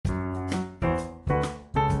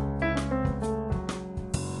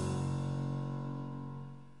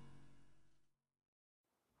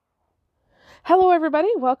Hello, everybody.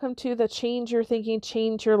 Welcome to the Change Your Thinking,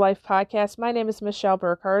 Change Your Life podcast. My name is Michelle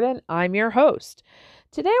Burkhardt, and I'm your host.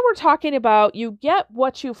 Today, we're talking about you get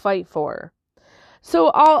what you fight for. So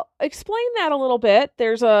I'll explain that a little bit.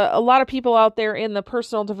 There's a lot of people out there in the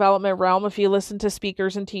personal development realm. If you listen to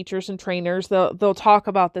speakers and teachers and trainers, they'll talk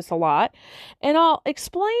about this a lot. And I'll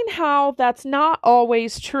explain how that's not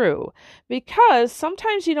always true, because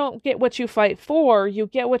sometimes you don't get what you fight for, you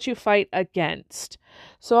get what you fight against.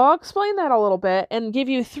 So I'll explain that a little bit and give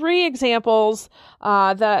you 3 examples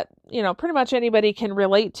that pretty much anybody can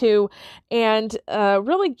relate to, and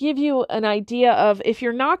really give you an idea of, if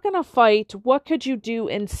you're not going to fight, what could you do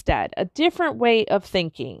instead? A different way of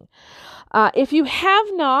thinking. If you have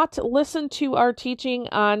not listened to our teaching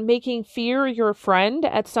on making fear your friend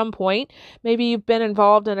at some point, maybe you've been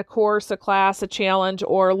involved in a course, a class, a challenge,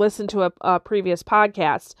 or listened to a previous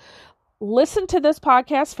podcast, listen to this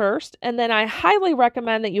podcast first, and then I highly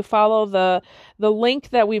recommend that you follow the link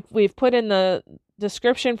that we've put in the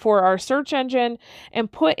description for our search engine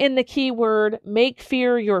and put in the keyword make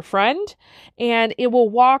fear your friend, and it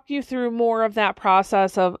will walk you through more of that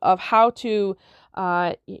process of how to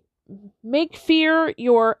make fear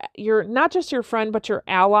your not just your friend but your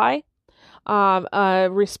ally.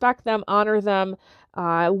 Respect them, honor them,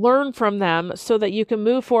 learn from them, so that you can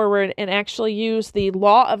move forward and actually use the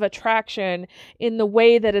law of attraction in the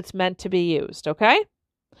way that it's meant to be used. Okay?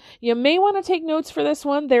 You may want to take notes for this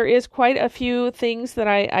one. There is quite a few things that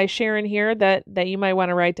I share in here that you might want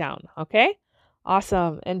to write down. Okay?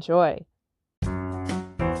 Awesome. Enjoy.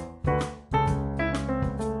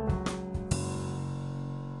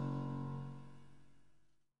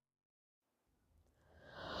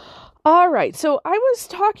 All right. So I was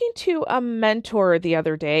talking to a mentor the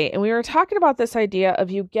other day, and we were talking about this idea of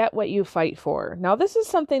you get what you fight for. Now, this is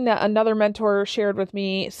something that another mentor shared with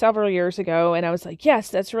me several years ago, and I was like, yes,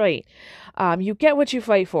 that's right. You get what you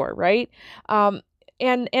fight for, right? And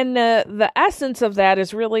the essence of that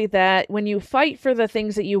is really that when you fight for the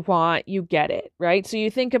things that you want, you get it, right? So you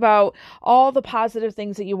think about all the positive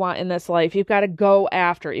things that you want in this life. You've got to go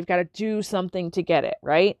after it. You've got to do something to get it,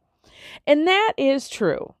 right? And that is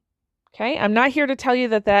true. Okay, I'm not here to tell you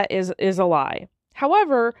that is a lie.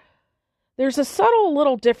 However, there's a subtle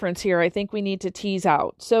little difference here I think we need to tease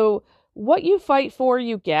out. So what you fight for,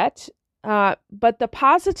 you get, but the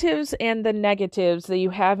positives and the negatives that you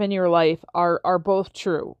have in your life are both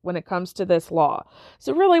true when it comes to this law.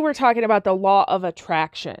 So really, we're talking about the law of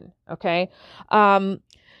attraction, okay?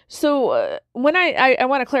 So when I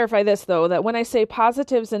want to clarify this, though, that when I say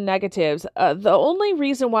positives and negatives, the only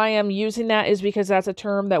reason why I'm using that is because that's a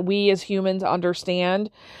term that we as humans understand.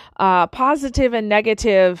 Positive and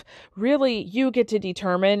negative, really, you get to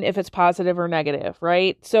determine if it's positive or negative,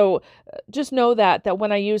 right? So just know that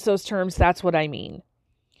when I use those terms, that's what I mean.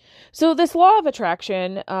 So this law of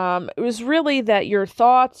attraction is really that your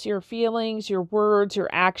thoughts, your feelings, your words, your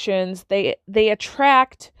actions, they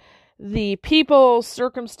attract the people,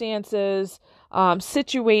 circumstances,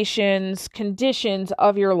 situations, conditions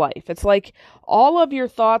of your life. It's like all of your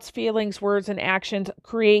thoughts, feelings, words, and actions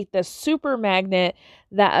create this super magnet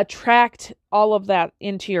that attract all of that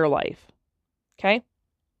into your life. Okay?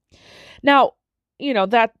 Now,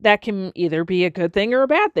 that can either be a good thing or a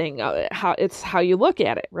bad thing. It's how you look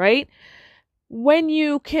at it, right? When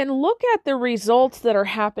you can look at the results that are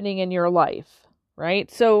happening in your life,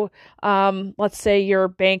 right? So let's say your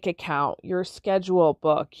bank account, your schedule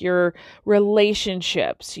book, your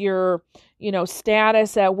relationships, your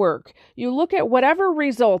status at work. You look at whatever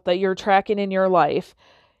result that you're tracking in your life,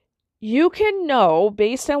 you can know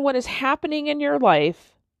based on what is happening in your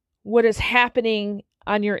life, what is happening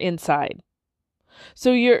on your inside.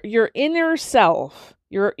 So your inner self,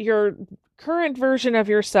 your current version of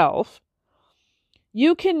yourself,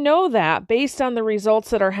 you can know that based on the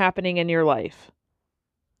results that are happening in your life.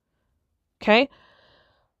 Okay.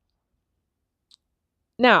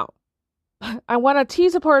 Now, I want to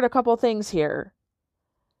tease apart a couple things here.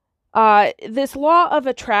 This law of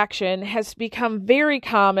attraction has become very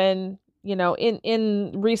common,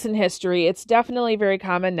 in recent history. It's definitely very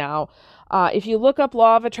common now. If you look up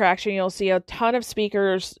law of attraction, you'll see a ton of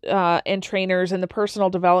speakers and trainers in the personal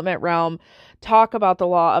development realm talk about the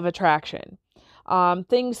law of attraction.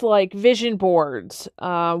 Things like vision boards,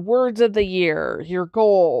 words of the year, your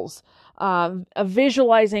goals,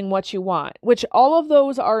 visualizing what you want, which all of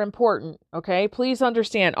those are important. Okay. Please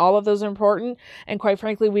understand all of those are important. And quite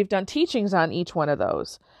frankly, we've done teachings on each one of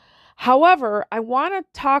those. However, I want to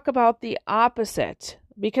talk about the opposite,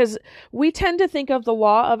 because we tend to think of the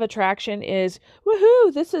law of attraction is,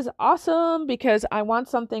 woohoo, this is awesome because I want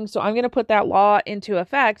something. So I'm going to put that law into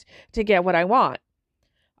effect to get what I want.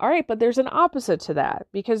 All right, but there's an opposite to that,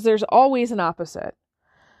 because there's always an opposite.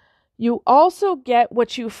 You also get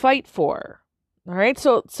what you fight for. All right,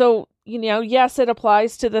 so yes, it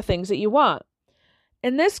applies to the things that you want.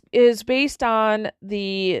 And this is based on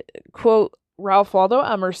the quote Ralph Waldo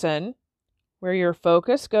Emerson, where your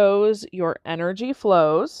focus goes, your energy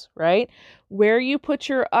flows, right? Where you put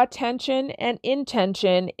your attention and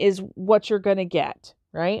intention is what you're going to get,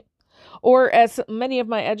 right? Or as many of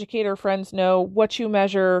my educator friends know, what you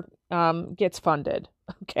measure gets funded,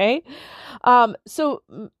 okay? So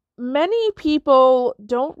many people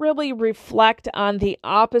don't really reflect on the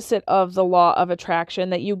opposite of the law of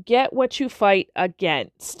attraction, that you get what you fight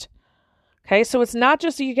against. Okay, so it's not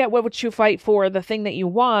just you get what you fight for, the thing that you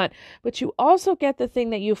want, but you also get the thing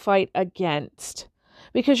that you fight against,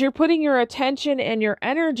 because you're putting your attention and your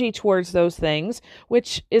energy towards those things,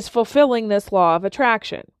 which is fulfilling this law of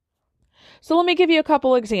attraction. So let me give you a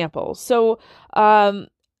couple examples. So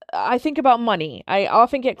I think about money. I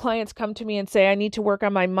often get clients come to me and say, I need to work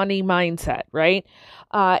on my money mindset, right?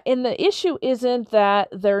 And the issue isn't that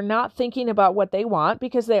they're not thinking about what they want,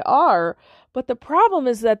 because they are, but the problem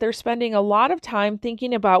is that they're spending a lot of time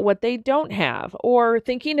thinking about what they don't have, or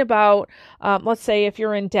thinking about, let's say if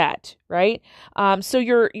you're in debt, right? So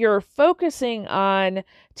you're focusing on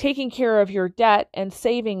taking care of your debt and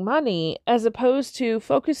saving money, as opposed to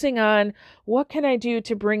focusing on what can I do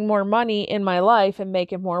to bring more money in my life and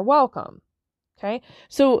make it more welcome. Okay.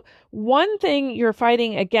 So one thing you're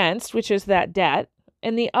fighting against, which is that debt,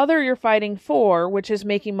 and the other you're fighting for, which is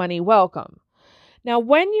making money welcome. Now,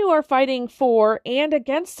 when you are fighting for and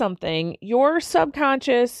against something, your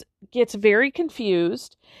subconscious gets very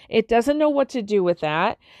confused. It doesn't know what to do with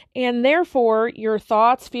that. And therefore, your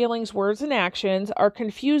thoughts, feelings, words, and actions are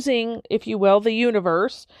confusing, if you will, the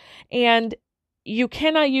universe. And you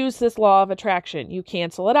cannot use this law of attraction. You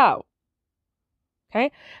cancel it out.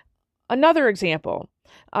 Okay. Another example.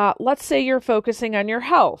 Let's say you're focusing on your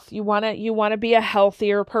health. You want to be a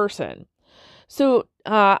healthier person. So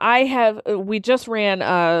we just ran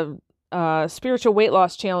a spiritual weight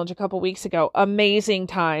loss challenge a couple weeks ago. Amazing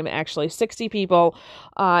time, actually, 60 people.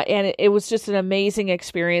 And it was just an amazing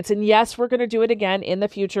experience. And yes, we're going to do it again in the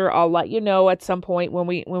future. I'll let you know at some point when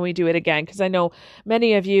we do it again, because I know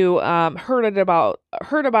many of you heard about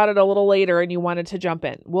it a little later and you wanted to jump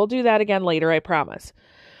in. We'll do that again later, I promise.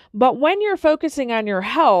 But when you're focusing on your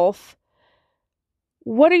health,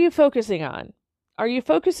 what are you focusing on? Are you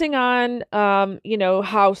focusing on,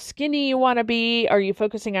 how skinny you want to be? Are you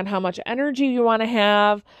focusing on how much energy you want to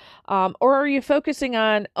have? Or are you focusing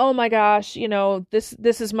on, oh my gosh, this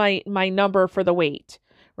is my number for the weight,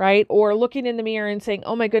 right? Or looking in the mirror and saying,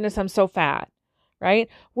 oh my goodness, I'm so fat, right?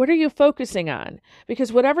 What are you focusing on?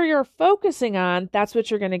 Because whatever you're focusing on, that's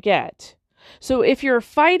what you're going to get. So if you're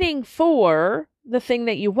fighting for the thing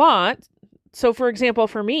that you want, so for example,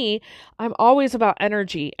 for me, I'm always about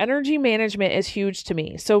energy. Energy management is huge to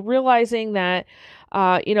me. So realizing that,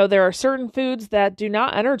 there are certain foods that do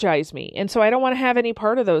not energize me. And so I don't want to have any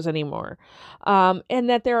part of those anymore. And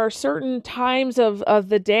that there are certain times of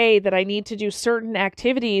the day that I need to do certain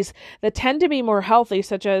activities that tend to be more healthy,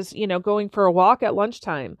 such as, going for a walk at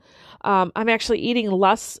lunchtime. I'm actually eating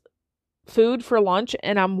less food for lunch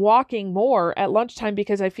and I'm walking more at lunchtime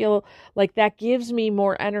because I feel like that gives me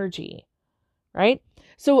more energy. Right?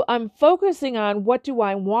 So I'm focusing on what do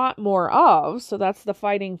I want more of? So that's the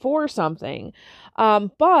fighting for something.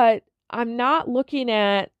 But I'm not looking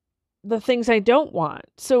at the things I don't want.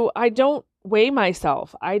 So I don't weigh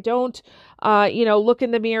myself. I don't, look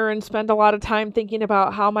in the mirror and spend a lot of time thinking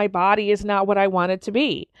about how my body is not what I want it to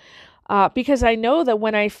be. Because I know that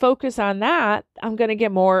when I focus on that, I'm going to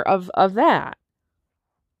get more of that.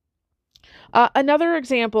 Another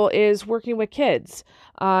example is working with kids.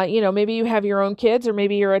 Maybe you have your own kids or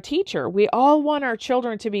maybe you're a teacher. We all want our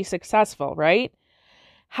children to be successful, right?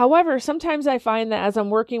 However, sometimes I find that as I'm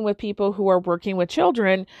working with people who are working with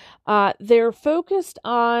children, they're focused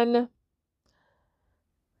on,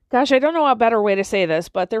 I don't know a better way to say this,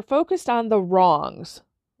 but they're focused on the wrongs.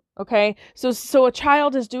 Okay. So a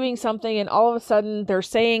child is doing something and all of a sudden they're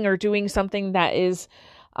saying or doing something that is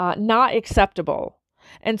not acceptable.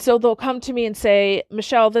 And so they'll come to me and say,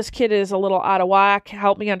 Michelle, this kid is a little out of whack.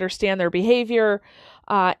 Help me understand their behavior.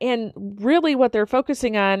 And really what they're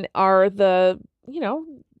focusing on are the,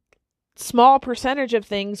 small percentage of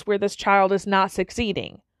things where this child is not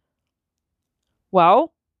succeeding.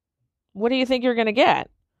 Well, what do you think you're going to get?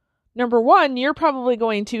 Number one, you're probably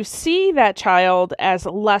going to see that child as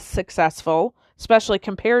less successful, especially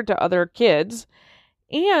compared to other kids.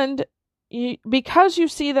 And because you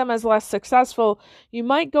see them as less successful, you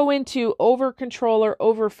might go into over control or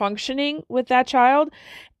over functioning with that child.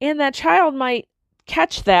 And that child might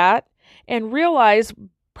catch that and realize,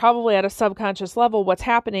 probably at a subconscious level, what's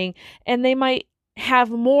happening. And they might have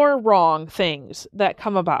more wrong things that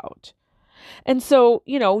come about. And so,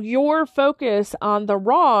 your focus on the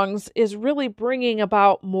wrongs is really bringing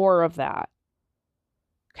about more of that.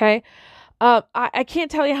 Okay. I can't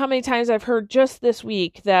tell you how many times I've heard just this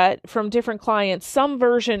week that from different clients, some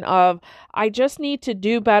version of, I just need to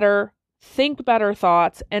do better, think better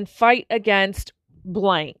thoughts, and fight against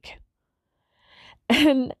blank.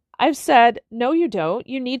 And I've said, no, you don't.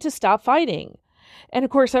 You need to stop fighting. And of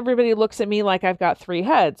course, everybody looks at me like I've got 3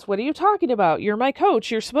 heads. What are you talking about? You're my coach.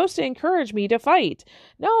 You're supposed to encourage me to fight.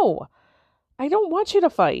 No, I don't want you to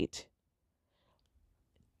fight.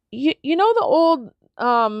 You know the old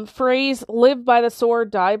phrase, live by the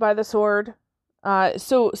sword, die by the sword.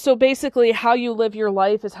 So basically how you live your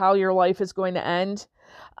life is how your life is going to end.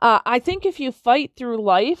 I think if you fight through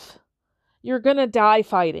life, you're going to die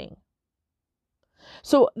fighting.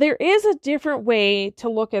 So there is a different way to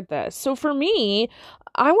look at this. So for me,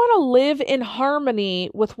 I want to live in harmony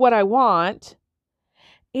with what I want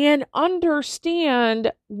and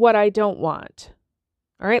understand what I don't want.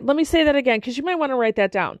 All right, let me say that again, because you might want to write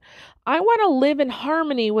that down. I want to live in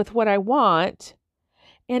harmony with what I want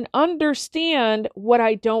and understand what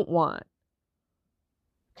I don't want.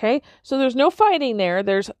 Okay, so there's no fighting there.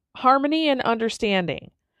 There's harmony and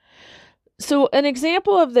understanding. So an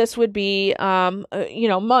example of this would be,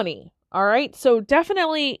 money. All right. So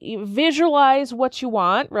definitely visualize what you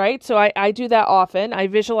want, right? So I do that often. I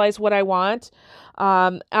visualize what I want.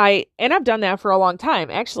 I've done that for a long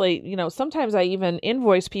time. Actually, sometimes I even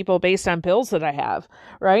invoice people based on bills that I have,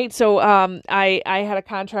 right? So, I had a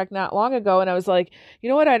contract not long ago and I was like, you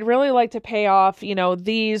know what? I'd really like to pay off,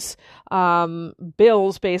 these,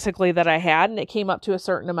 bills basically that I had, and it came up to a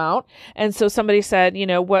certain amount. And so somebody said,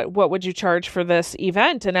 what would you charge for this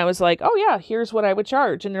event? And I was like, oh yeah, here's what I would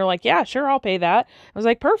charge. And they're like, yeah, sure, I'll pay that. I was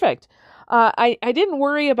like, perfect. I didn't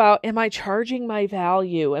worry about, am I charging my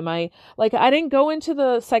value? I didn't go into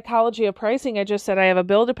the psychology of pricing. I just said, I have a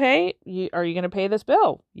bill to pay. Are you going to pay this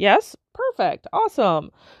bill? Yes. Perfect.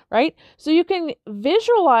 Awesome. Right? So you can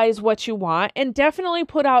visualize what you want and definitely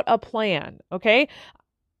put out a plan. Okay.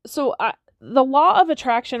 So the law of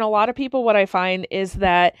attraction, a lot of people, what I find is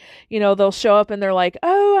that, they'll show up and they're like,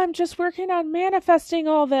 oh, I'm just working on manifesting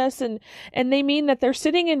all this. And they mean that they're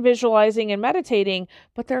sitting and visualizing and meditating,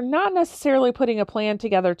 but they're not necessarily putting a plan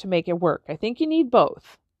together to make it work. I think you need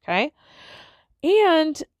both. Okay.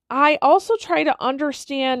 And I also try to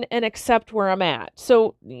understand and accept where I'm at.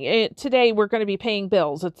 So today we're going to be paying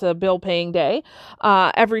bills. It's a bill paying day.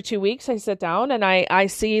 Every 2 weeks I sit down and I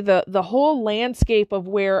see the whole landscape of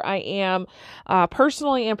where I am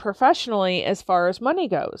personally and professionally as far as money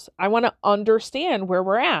goes. I want to understand where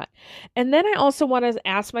we're at. And then I also want to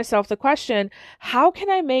ask myself the question, how can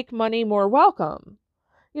I make money more welcome?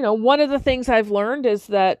 One of the things I've learned is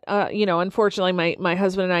that, unfortunately, my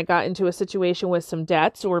husband and I got into a situation with some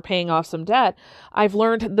debt, so we're paying off some debt. I've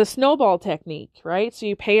learned the snowball technique, right? So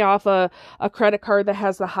you pay off a credit card that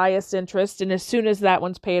has the highest interest, and as soon as that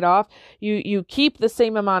one's paid off, you keep the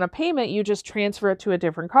same amount of payment, you just transfer it to a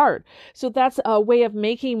different card. So that's a way of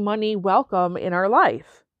making money welcome in our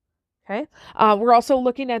life. Okay. We're also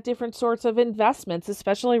looking at different sorts of investments,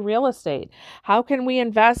 especially real estate. How can we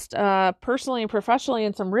invest personally and professionally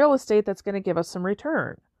in some real estate that's going to give us some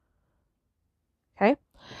return? Okay.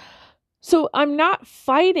 So I'm not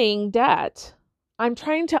fighting debt. I'm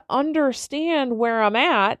trying to understand where I'm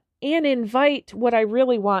at and invite what I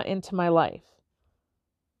really want into my life.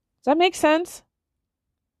 Does that make sense?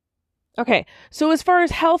 Okay. So as far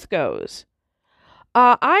as health goes,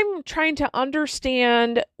 I'm trying to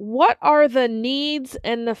understand what are the needs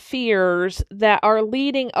and the fears that are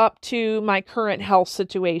leading up to my current health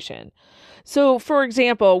situation. So, for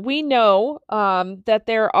example, we know that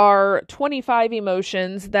there are 25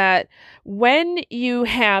 emotions that when you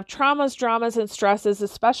have traumas, dramas, and stresses,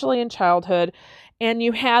 especially in childhood, and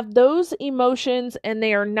you have those emotions and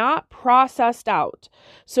they are not processed out.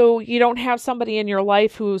 So you don't have somebody in your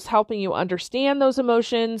life who's helping you understand those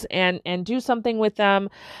emotions and do something with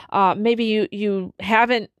them. Maybe you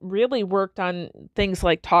haven't really worked on things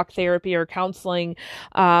like talk therapy or counseling,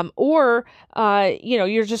 or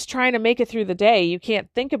you're just trying to make it through the day. You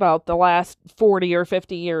can't think about the last 40 or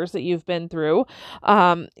 50 years that you've been through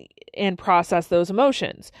and process those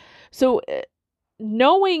emotions. So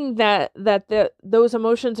knowing that those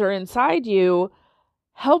emotions are inside you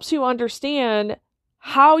helps you understand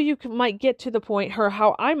how you might get to the point, or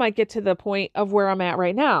how I might get to the point of where I'm at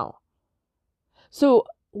right now. So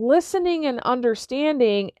listening and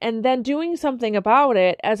understanding and then doing something about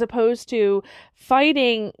it, as opposed to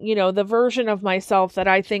fighting, the version of myself that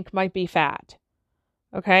I think might be fat.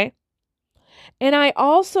 Okay. And I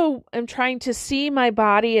also am trying to see my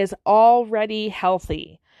body as already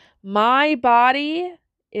healthy. My body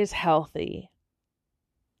is healthy.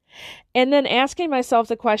 And then asking myself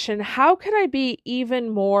the question, how could I be even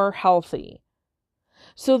more healthy?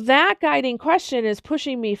 So that guiding question is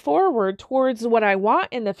pushing me forward towards what I want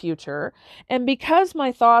in the future. And because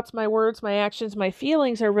my thoughts, my words, my actions, my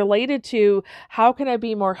feelings are related to how can I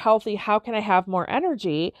be more healthy? How can I have more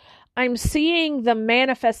energy? I'm seeing the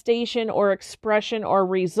manifestation or expression or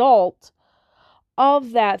result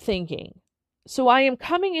of that thinking. So I am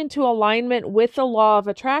coming into alignment with the law of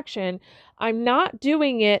attraction. I'm not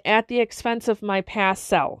doing it at the expense of my past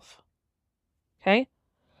self. Okay?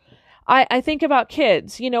 I think about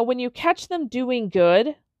kids, when you catch them doing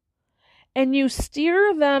good and you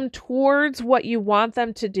steer them towards what you want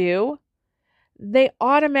them to do, they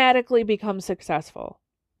automatically become successful.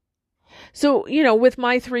 So, with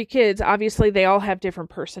my 3 kids, obviously they all have different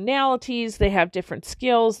personalities, they have different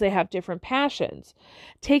skills, they have different passions.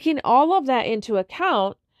 Taking all of that into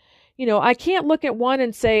account, I can't look at one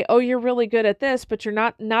and say, oh, you're really good at this, but you're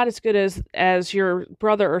not as good as your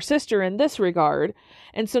brother or sister in this regard.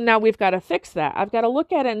 And so now we've got to fix that. I've got to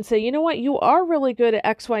look at it and say, you know what? You are really good at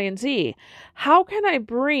X, Y, and Z. How can I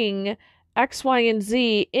bring X, Y, and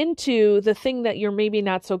Z into the thing that you're maybe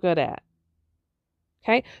not so good at?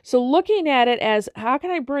 Okay. So looking at it as how can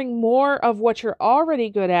I bring more of what you're already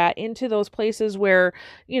good at into those places where,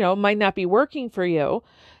 might not be working for you.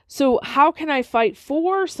 So how can I fight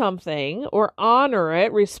for something or honor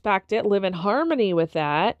it, respect it, live in harmony with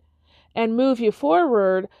that and move you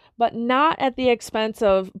forward, but not at the expense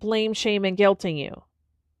of blame, shame, and guilting you?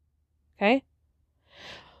 Okay.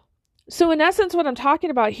 So in essence, what I'm talking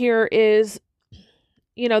about here is,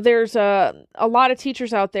 there's a lot of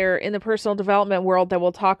teachers out there in the personal development world that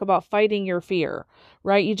will talk about fighting your fear,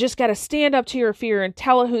 right? You just got to stand up to your fear and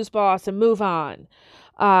tell it who's boss and move on.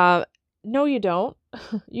 No, you don't.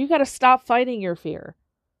 You got to stop fighting your fear.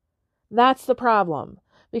 That's the problem.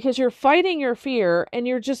 Because you're fighting your fear and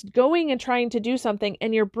you're just going and trying to do something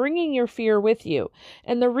and you're bringing your fear with you.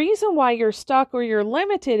 And the reason why you're stuck or you're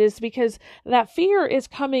limited is because that fear is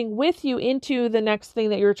coming with you into the next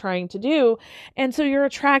thing that you're trying to do. And so you're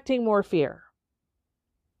attracting more fear.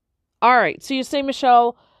 All right. So you say,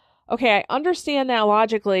 Michelle, okay, I understand that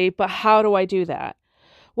logically, but how do I do that?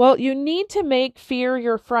 Well, you need to make fear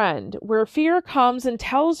your friend, where fear comes and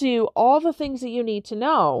tells you all the things that you need to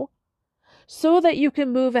know so that you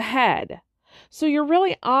can move ahead. So you're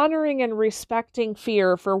really honoring and respecting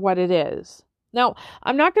fear for what it is. Now,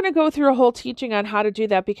 I'm not going to go through a whole teaching on how to do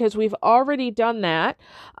that because we've already done that.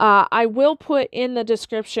 I will put in the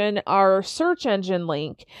description our search engine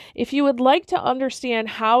link. If you would like to understand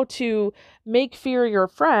how to make fear your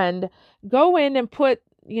friend, go in and put,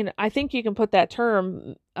 I think you can put that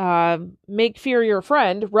term, make fear your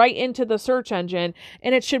friend, right into the search engine,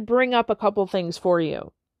 and it should bring up a couple things for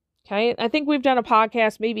you. Okay. I think we've done a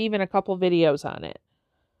podcast, maybe even a couple videos on it.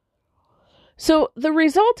 So the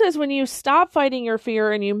result is when you stop fighting your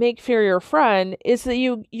fear and you make fear your friend is that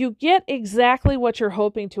you get exactly what you're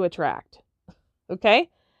hoping to attract.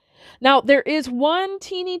 Okay. Now there is one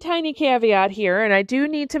teeny tiny caveat here, and I do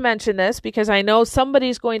need to mention this because I know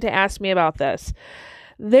somebody's going to ask me about this.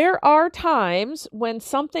 There are times when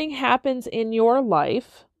something happens in your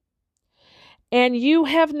life and you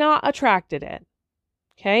have not attracted it.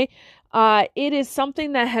 Okay. It is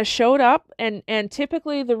something that has showed up and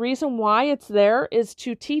typically the reason why it's there is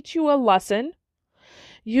to teach you a lesson.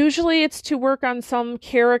 Usually it's to work on some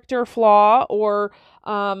character flaw or,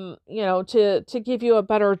 to give you a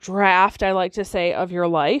better draft, I like to say, of your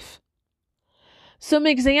life. Some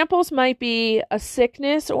examples might be a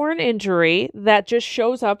sickness or an injury that just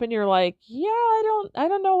shows up and you're like, yeah, I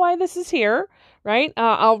don't know why this is here. Right.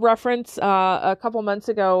 I'll reference, a couple months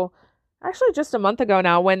ago, actually just a month ago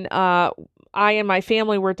now, when I and my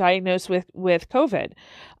family were diagnosed with COVID.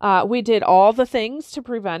 We did all the things to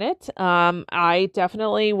prevent it. I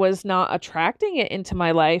definitely was not attracting it into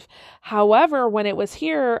my life. However, when it was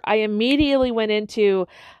here, I immediately went into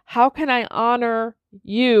how can I honor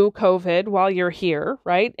you, COVID, while you're here,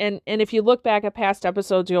 right? And if you look back at past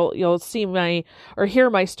episodes, you'll see hear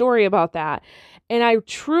my story about that. And I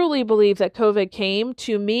truly believe that COVID came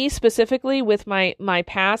to me specifically with my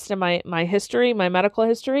past and my history, my medical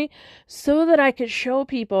history, so that I could show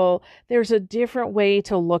people there's a different way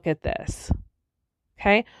to look at this.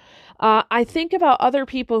 Okay. I think about other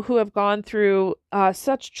people who have gone through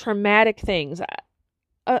such traumatic things.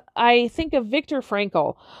 I think of Viktor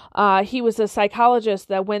Frankl. He was a psychologist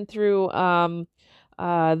that went through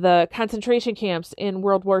the concentration camps in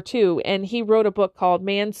World War II, and he wrote a book called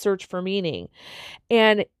Man's Search for Meaning.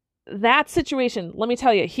 And that situation, let me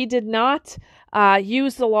tell you, he did not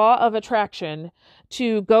use the law of attraction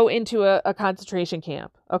to go into a concentration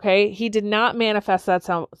camp. Okay. He did not manifest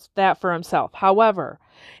that for himself. However,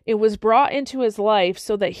 it was brought into his life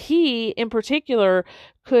so that he, in particular,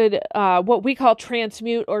 could what we call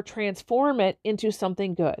transmute or transform it into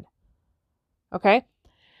something good. Okay.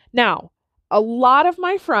 Now, a lot of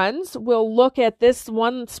my friends will look at this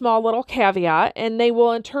one small little caveat and they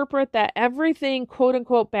will interpret that everything quote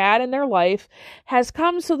unquote bad in their life has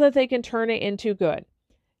come so that they can turn it into good.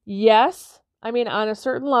 Yes, I mean, on a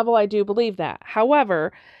certain level, I do believe that.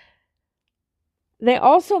 However, they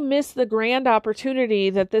also miss the grand opportunity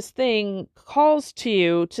that this thing calls to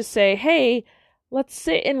you to say, hey, let's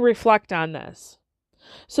sit and reflect on this.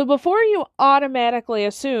 So before you automatically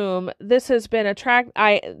assume this has been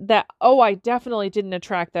I definitely didn't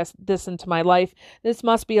attract this into my life. This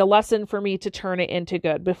must be a lesson for me to turn it into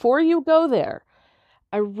good. Before you go there,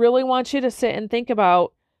 I really want you to sit and think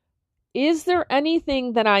about, is there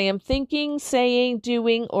anything that I am thinking, saying,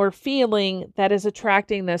 doing, or feeling that is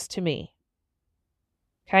attracting this to me?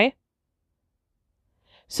 Okay?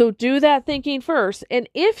 So do that thinking first. And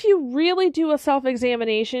if you really do a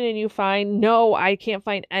self-examination and you find, no, I can't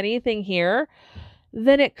find anything here,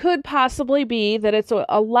 then it could possibly be that it's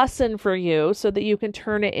a lesson for you so that you can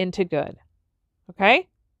turn it into good. Okay?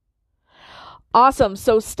 Awesome.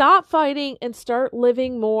 So stop fighting and start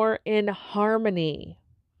living more in harmony.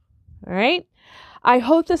 All right. I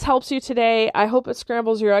hope this helps you today. I hope it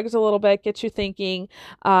scrambles your eggs a little bit, gets you thinking.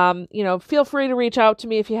 Feel free to reach out to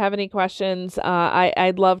me if you have any questions.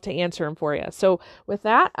 I'd love to answer them for you. So with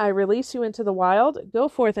that, I release you into the wild. Go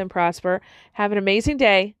forth and prosper. Have an amazing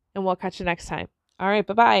day, and we'll catch you next time. All right.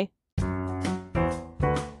 Bye-bye.